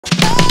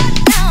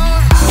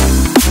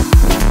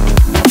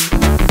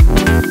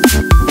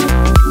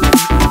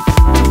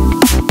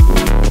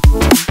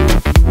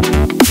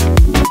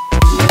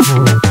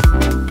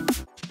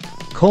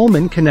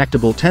Coleman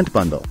Connectable Tent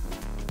Bundle.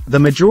 The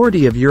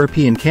majority of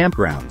European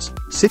campgrounds,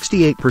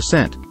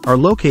 68%, are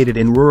located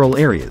in rural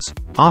areas,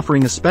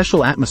 offering a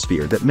special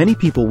atmosphere that many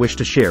people wish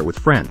to share with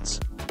friends.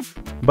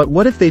 But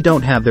what if they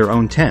don't have their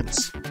own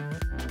tents?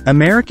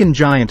 American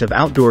giant of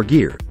outdoor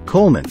gear,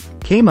 Coleman,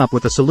 came up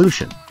with a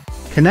solution: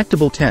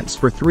 connectable tents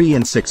for 3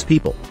 and 6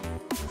 people.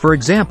 For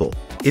example,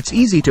 it's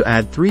easy to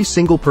add 3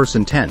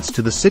 single-person tents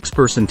to the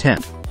 6-person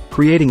tent,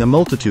 creating a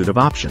multitude of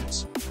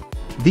options.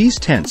 These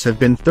tents have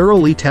been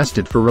thoroughly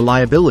tested for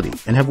reliability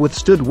and have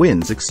withstood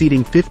winds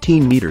exceeding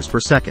 15 meters per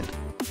second.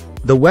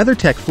 The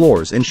WeatherTech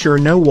floors ensure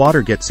no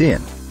water gets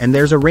in, and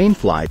there's a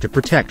rainfly to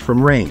protect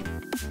from rain.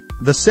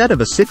 The set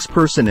of a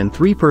 6-person and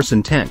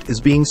 3-person tent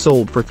is being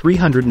sold for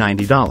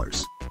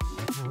 $390.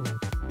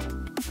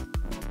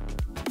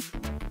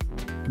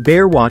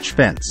 Bear Watch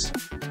Fence.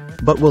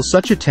 But will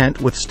such a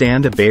tent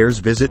withstand a bear's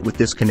visit with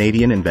this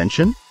Canadian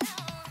invention?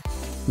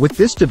 With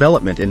this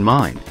development in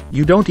mind,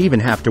 you don't even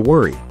have to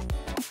worry.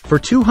 For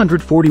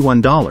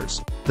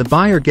 $241, the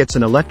buyer gets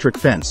an electric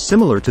fence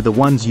similar to the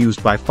ones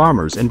used by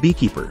farmers and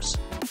beekeepers.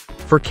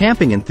 For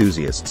camping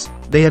enthusiasts,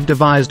 they have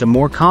devised a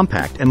more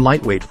compact and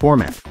lightweight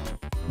format.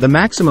 The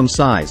maximum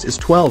size is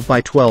 12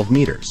 by 12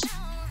 meters.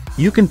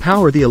 You can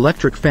power the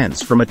electric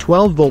fence from a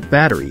 12-volt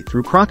battery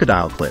through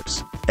crocodile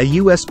clips, a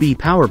USB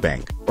power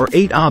bank, or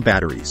 8Ah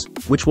batteries,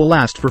 which will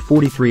last for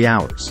 43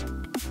 hours.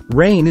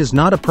 Rain is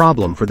not a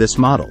problem for this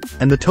model,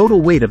 and the total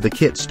weight of the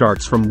kit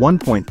starts from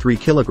 1.3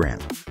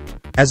 kilograms.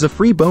 As a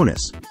free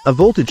bonus, a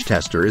voltage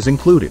tester is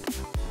included.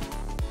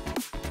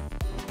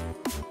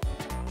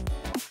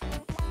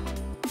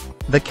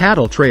 The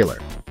Cattle Trailer.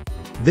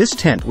 This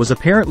tent was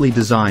apparently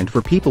designed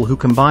for people who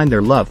combine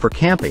their love for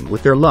camping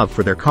with their love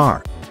for their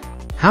car.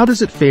 How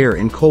does it fare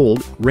in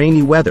cold,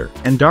 rainy weather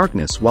and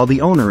darkness while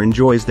the owner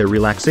enjoys their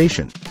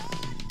relaxation?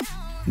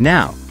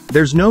 Now,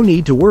 there's no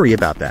need to worry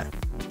about that.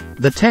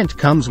 The tent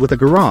comes with a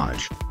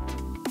garage.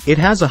 It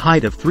has a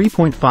height of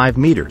 3.5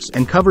 meters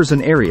and covers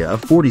an area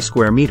of 40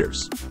 square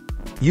meters.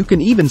 You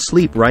can even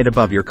sleep right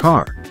above your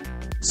car.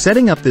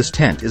 Setting up this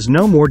tent is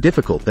no more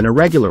difficult than a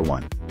regular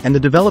one, and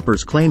the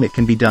developers claim it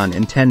can be done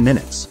in 10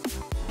 minutes.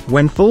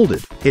 When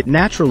folded, it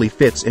naturally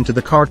fits into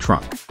the car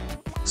trunk.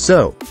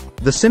 So,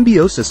 the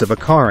symbiosis of a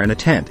car and a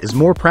tent is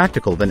more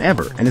practical than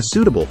ever and is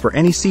suitable for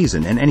any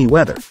season and any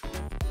weather.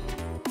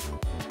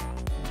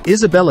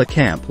 Isabella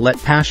Camp Let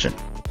Passion.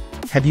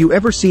 Have you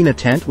ever seen a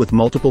tent with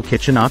multiple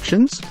kitchen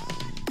options?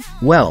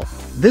 Well,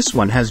 this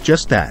one has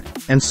just that,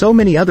 and so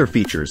many other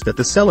features that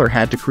the seller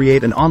had to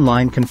create an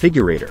online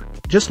configurator,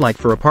 just like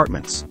for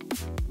apartments.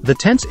 The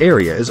tent's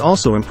area is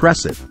also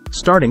impressive,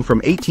 starting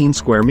from 18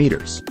 square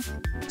meters.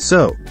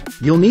 So,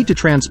 you'll need to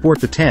transport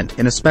the tent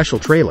in a special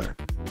trailer.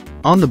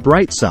 On the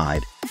bright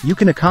side, you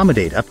can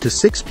accommodate up to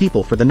 6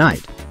 people for the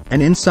night, and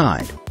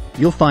inside,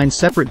 you'll find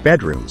separate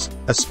bedrooms,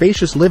 a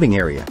spacious living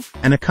area,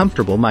 and a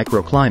comfortable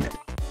microclimate.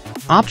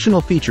 Optional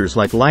features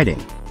like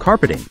lighting,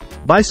 carpeting,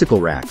 bicycle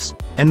racks,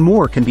 and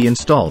more can be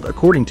installed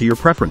according to your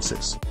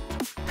preferences.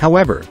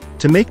 However,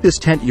 to make this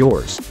tent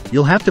yours,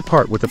 you'll have to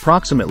part with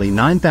approximately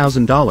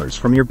 $9,000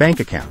 from your bank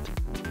account.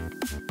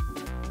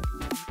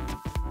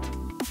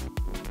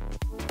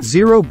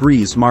 Zero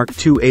Breeze Mark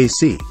II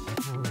AC.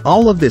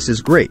 All of this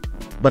is great,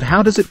 but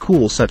how does it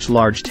cool such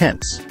large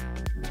tents?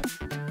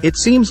 It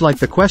seems like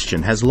the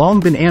question has long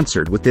been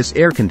answered with this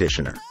air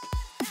conditioner.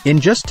 In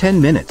just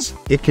 10 minutes,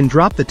 it can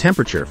drop the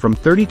temperature from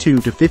 32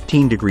 to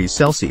 15 degrees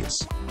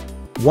Celsius.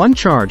 One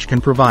charge can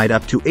provide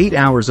up to 8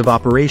 hours of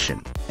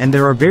operation, and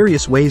there are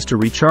various ways to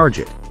recharge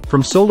it,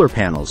 from solar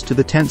panels to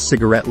the tent's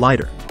cigarette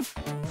lighter.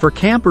 For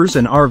campers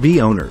and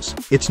RV owners,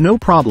 it's no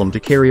problem to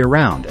carry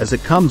around as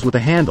it comes with a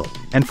handle,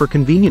 and for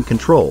convenient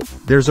control,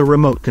 there's a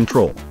remote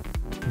control.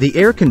 The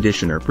air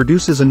conditioner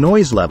produces a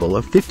noise level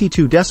of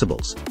 52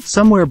 decibels,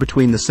 somewhere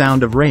between the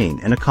sound of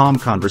rain and a calm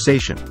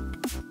conversation.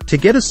 To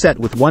get a set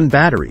with one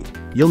battery,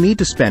 you'll need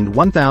to spend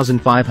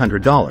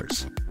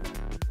 $1,500.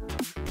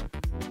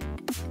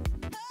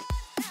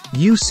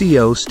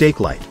 UCO Stake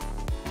Light.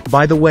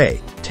 By the way,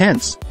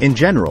 tents, in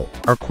general,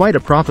 are quite a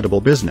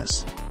profitable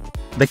business.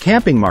 The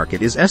camping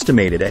market is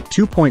estimated at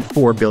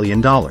 $2.4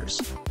 billion.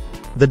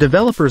 The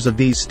developers of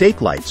these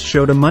stake lights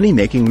showed a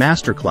money-making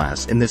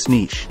masterclass in this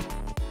niche.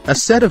 A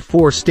set of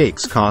 4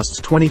 stakes costs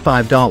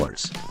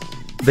 $25.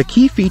 The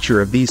key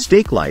feature of these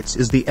stake lights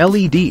is the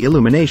LED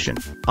illumination,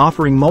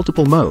 offering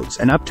multiple modes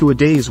and up to a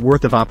day's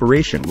worth of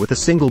operation with a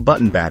single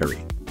button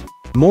battery.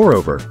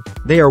 Moreover,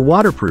 they are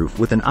waterproof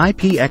with an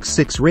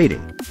IPX6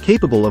 rating,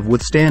 capable of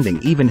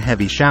withstanding even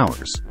heavy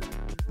showers.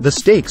 The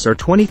stakes are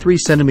 23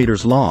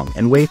 centimeters long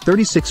and weigh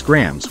 36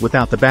 grams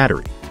without the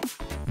battery.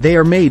 They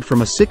are made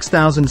from a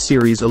 6000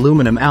 series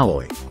aluminum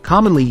alloy,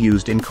 commonly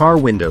used in car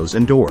windows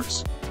and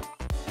doors.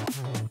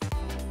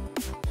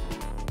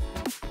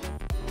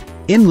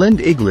 Inland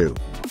Igloo.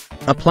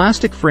 A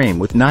plastic frame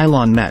with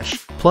nylon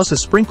mesh, plus a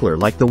sprinkler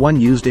like the one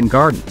used in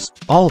gardens,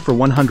 all for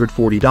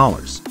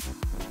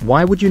 $140.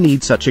 Why would you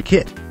need such a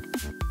kit?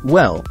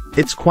 Well,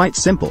 it's quite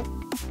simple.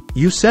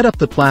 You set up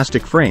the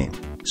plastic frame,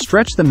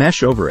 stretch the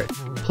mesh over it,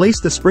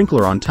 place the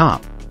sprinkler on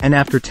top, and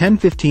after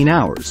 10-15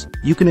 hours,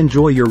 you can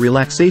enjoy your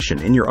relaxation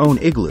in your own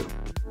igloo.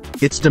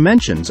 Its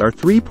dimensions are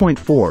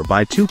 3.4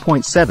 by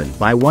 2.7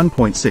 by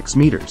 1.6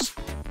 meters.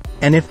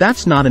 And if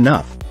that's not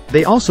enough,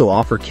 they also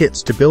offer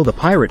kits to build a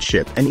pirate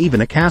ship and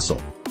even a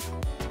castle.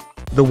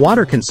 The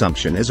water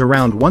consumption is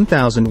around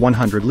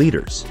 1,100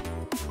 liters.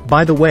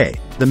 By the way,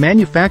 the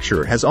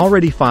manufacturer has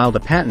already filed a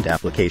patent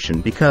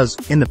application because,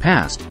 in the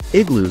past,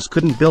 igloos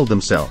couldn't build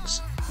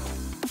themselves.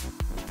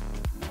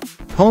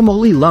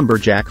 Pomoli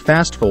Lumberjack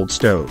Fast Fold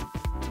Stove.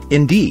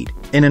 Indeed,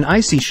 in an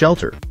icy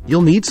shelter,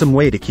 you'll need some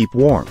way to keep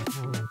warm.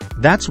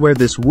 That's where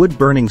this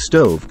wood-burning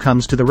stove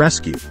comes to the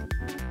rescue.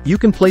 You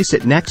can place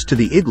it next to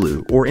the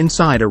igloo or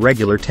inside a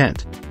regular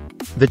tent.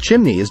 The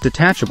chimney is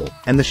detachable,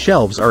 and the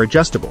shelves are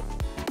adjustable.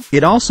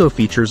 It also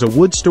features a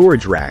wood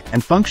storage rack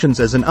and functions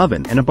as an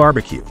oven and a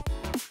barbecue.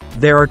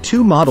 There are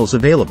two models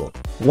available,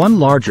 one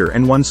larger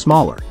and one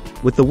smaller,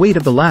 with the weight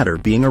of the latter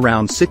being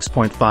around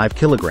 6.5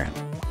 kilograms.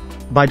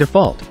 By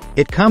default,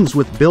 it comes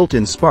with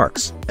built-in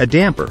sparks, a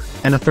damper,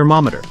 and a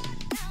thermometer.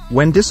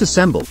 When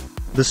disassembled,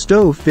 the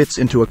stove fits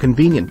into a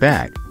convenient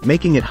bag,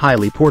 making it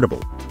highly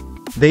portable.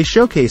 They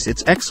showcase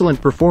its excellent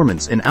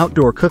performance in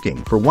outdoor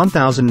cooking for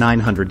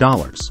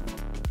 $1,900.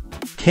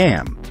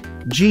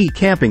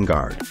 Camping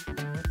Guard.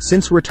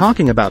 Since we're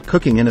talking about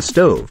cooking in a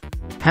stove,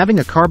 having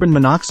a carbon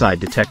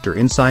monoxide detector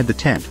inside the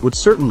tent would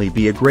certainly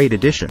be a great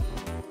addition.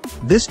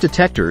 This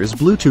detector is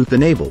Bluetooth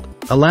enabled,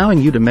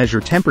 allowing you to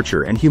measure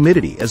temperature and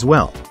humidity as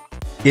well.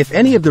 If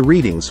any of the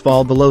readings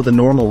fall below the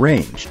normal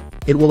range,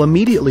 it will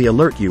immediately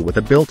alert you with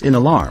a built-in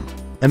alarm,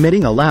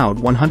 emitting a loud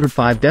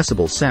 105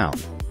 decibel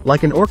sound,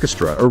 like an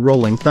orchestra or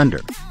rolling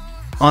thunder.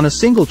 On a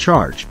single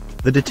charge,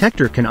 the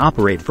detector can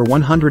operate for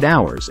 100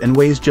 hours and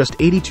weighs just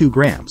 82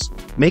 grams,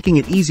 making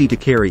it easy to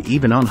carry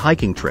even on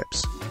hiking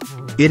trips.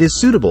 It is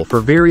suitable for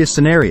various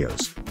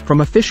scenarios,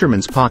 from a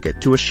fisherman's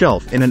pocket to a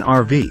shelf in an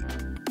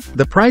RV.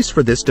 The price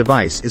for this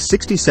device is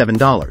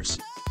 $67.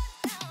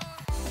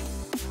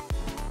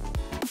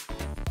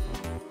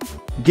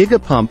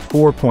 Gigapump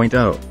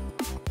 4.0.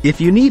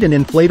 If you need an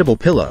inflatable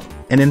pillow,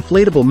 an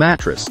inflatable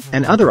mattress,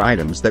 and other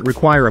items that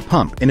require a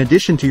pump in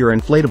addition to your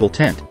inflatable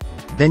tent,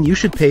 then you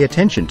should pay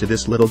attention to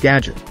this little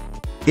gadget.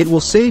 It will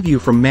save you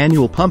from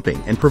manual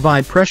pumping and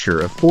provide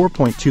pressure of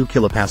 4.2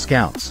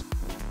 kilopascals.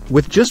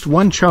 With just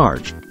one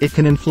charge, it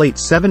can inflate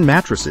 7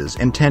 mattresses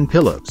and 10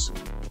 pillows.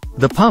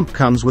 The pump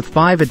comes with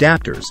 5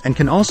 adapters and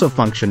can also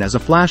function as a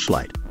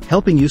flashlight,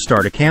 helping you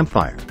start a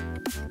campfire.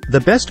 The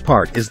best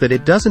part is that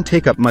it doesn't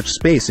take up much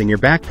space in your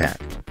backpack,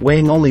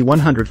 weighing only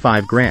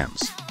 105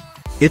 grams.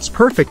 It's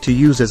perfect to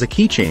use as a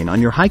keychain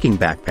on your hiking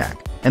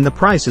backpack, and the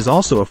price is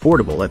also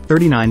affordable at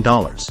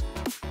 $39.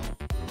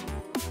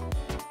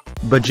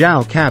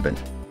 Bajau Cabin.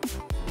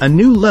 A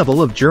new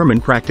level of German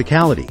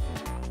practicality.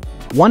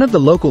 One of the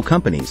local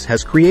companies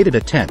has created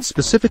a tent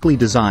specifically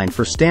designed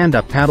for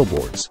stand-up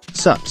paddleboards,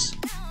 SUPs.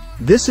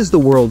 This is the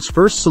world's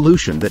first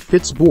solution that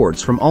fits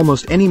boards from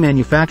almost any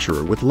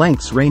manufacturer with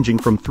lengths ranging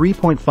from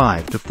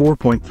 3.5 to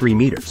 4.3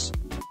 meters.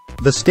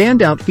 The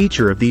standout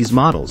feature of these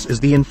models is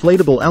the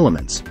inflatable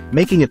elements,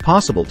 making it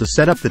possible to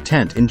set up the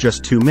tent in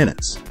just 2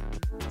 minutes.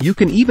 You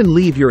can even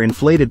leave your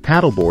inflated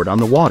paddleboard on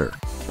the water,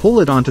 pull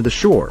it onto the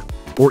shore,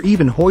 or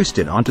even hoist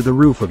it onto the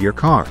roof of your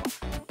car.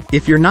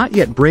 If you're not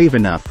yet brave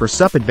enough for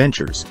SUP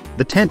adventures,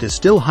 the tent is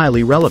still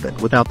highly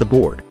relevant without the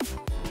board.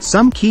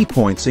 Some key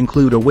points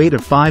include a weight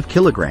of 5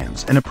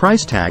 kilograms and a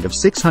price tag of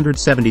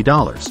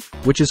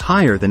 $670, which is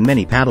higher than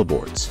many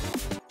paddleboards.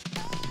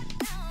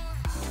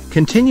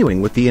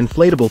 Continuing with the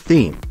inflatable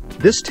theme,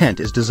 this tent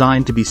is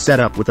designed to be set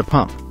up with a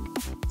pump.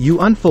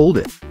 You unfold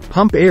it,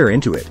 pump air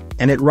into it,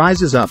 and it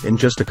rises up in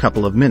just a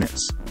couple of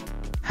minutes.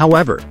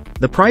 However,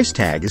 the price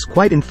tag is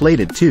quite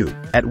inflated too,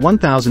 at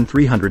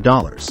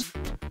 $1,300.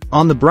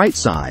 On the bright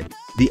side,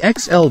 the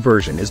XL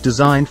version is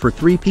designed for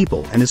 3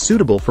 people and is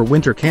suitable for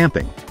winter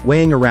camping,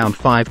 weighing around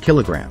 5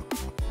 kilograms.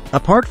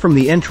 Apart from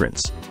the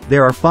entrance,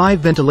 there are 5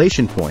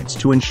 ventilation points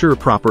to ensure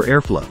proper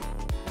airflow.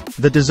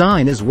 The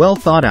design is well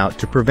thought out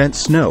to prevent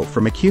snow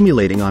from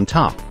accumulating on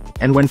top,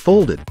 and when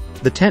folded,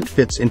 the tent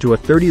fits into a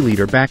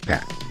 30-liter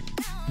backpack.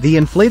 The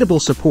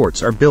inflatable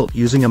supports are built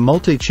using a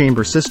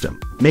multi-chamber system,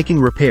 making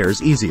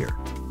repairs easier.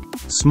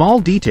 Small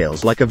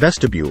details like a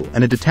vestibule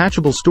and a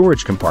detachable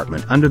storage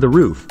compartment under the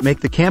roof make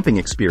the camping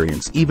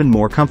experience even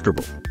more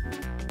comfortable.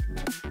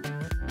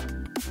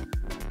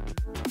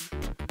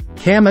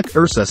 Hammock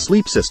Ursa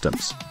Sleep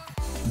Systems.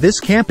 This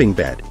camping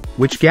bed,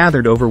 which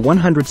gathered over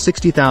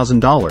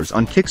 $160,000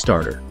 on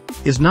Kickstarter,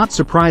 is not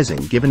surprising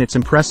given its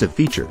impressive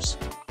features.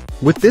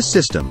 With this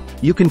system,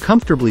 you can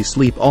comfortably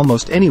sleep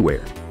almost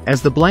anywhere,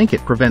 as the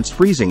blanket prevents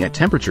freezing at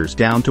temperatures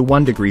down to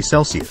 1 degree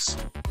Celsius.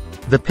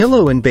 The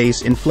pillow and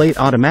base inflate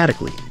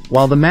automatically,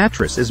 while the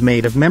mattress is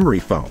made of memory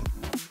foam.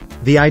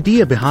 The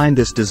idea behind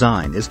this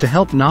design is to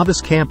help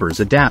novice campers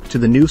adapt to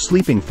the new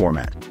sleeping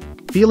format,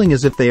 feeling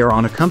as if they are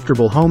on a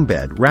comfortable home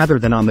bed rather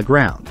than on the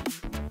ground.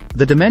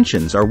 The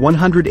dimensions are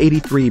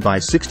 183 by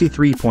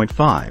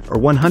 63.5 or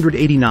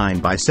 189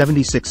 by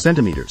 76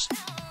 centimeters,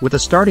 with a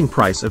starting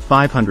price of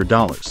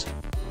 $500.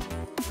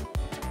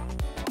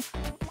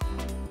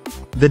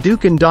 The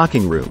Duke and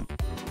Docking Room.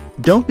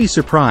 Don't be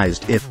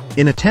surprised if,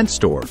 in a tent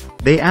store,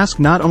 they ask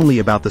not only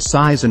about the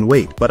size and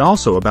weight but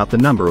also about the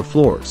number of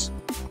floors.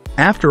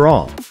 After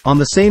all, on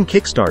the same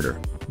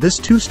Kickstarter, this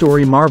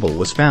 2-story marvel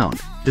was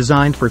found,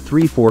 designed for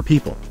 3-4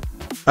 people.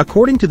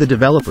 According to the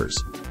developers,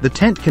 the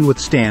tent can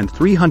withstand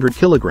 300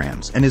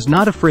 kilograms and is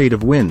not afraid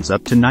of winds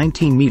up to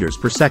 19 meters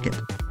per second.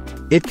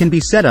 It can be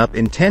set up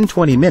in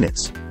 10-20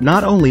 minutes,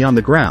 not only on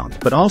the ground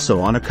but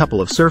also on a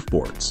couple of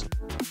surfboards.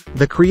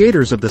 The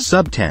creators of the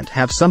sub-tent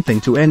have something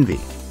to envy.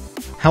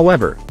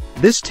 However,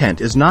 this tent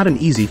is not an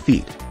easy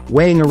feat,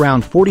 weighing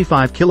around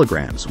 45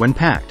 kilograms when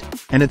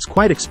packed, and it's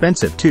quite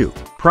expensive too,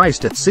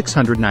 priced at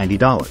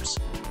 $690.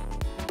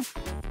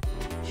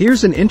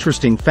 Here's an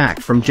interesting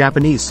fact from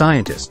Japanese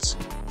scientists.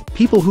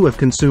 People who have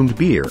consumed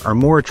beer are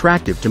more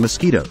attractive to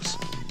mosquitoes.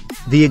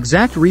 The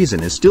exact reason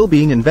is still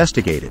being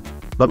investigated,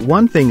 but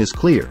one thing is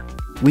clear: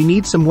 we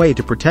need some way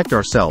to protect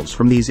ourselves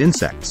from these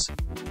insects.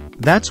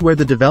 That's where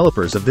the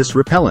developers of this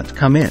repellent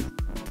come in.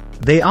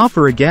 They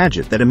offer a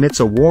gadget that emits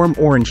a warm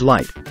orange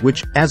light,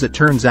 which, as it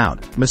turns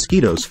out,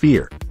 mosquitoes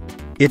fear.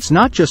 It's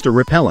not just a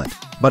repellent,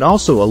 but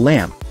also a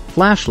lamp,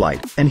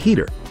 flashlight, and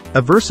heater,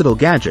 a versatile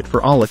gadget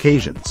for all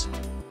occasions.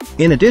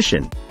 In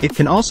addition, it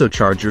can also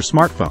charge your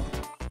smartphone.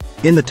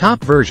 In the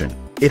top version,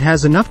 it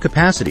has enough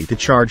capacity to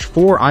charge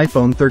 4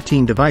 iPhone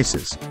 13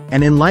 devices,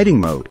 and in lighting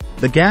mode,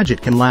 the gadget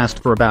can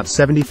last for about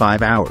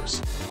 75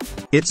 hours.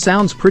 It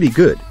sounds pretty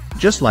good,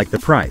 just like the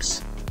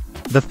price.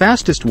 The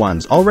fastest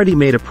ones already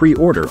made a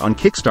pre-order on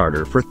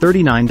Kickstarter for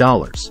 $39.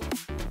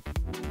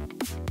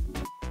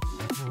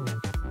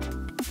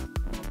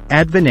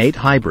 Advenate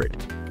Hybrid.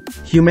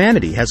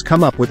 Humanity has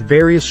come up with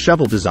various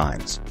shovel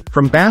designs,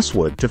 from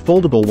basswood to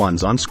foldable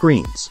ones on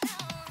screens.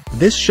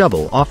 This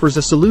shovel offers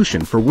a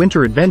solution for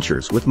winter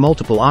adventures with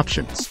multiple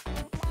options.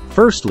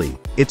 Firstly,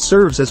 it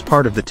serves as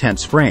part of the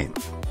tent's frame.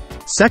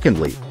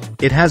 Secondly,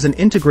 it has an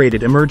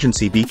integrated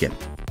emergency beacon.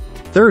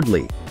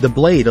 Thirdly, the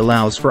blade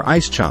allows for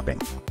ice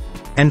chopping.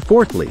 And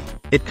fourthly,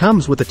 it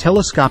comes with a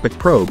telescopic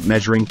probe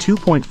measuring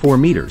 2.4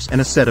 meters and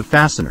a set of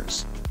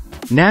fasteners.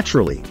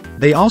 Naturally,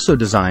 they also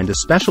designed a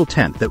special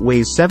tent that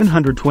weighs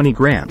 720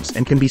 grams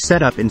and can be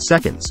set up in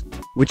seconds,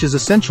 which is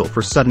essential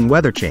for sudden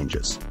weather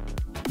changes.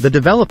 The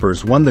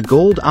developers won the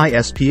Gold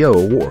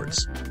ISPO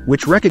Awards,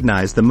 which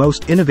recognize the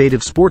most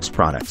innovative sports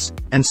products,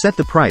 and set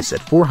the price at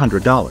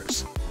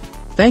 $400.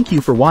 Thank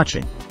you for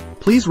watching.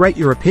 Please write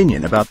your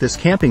opinion about this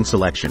camping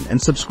selection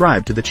and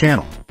subscribe to the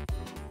channel.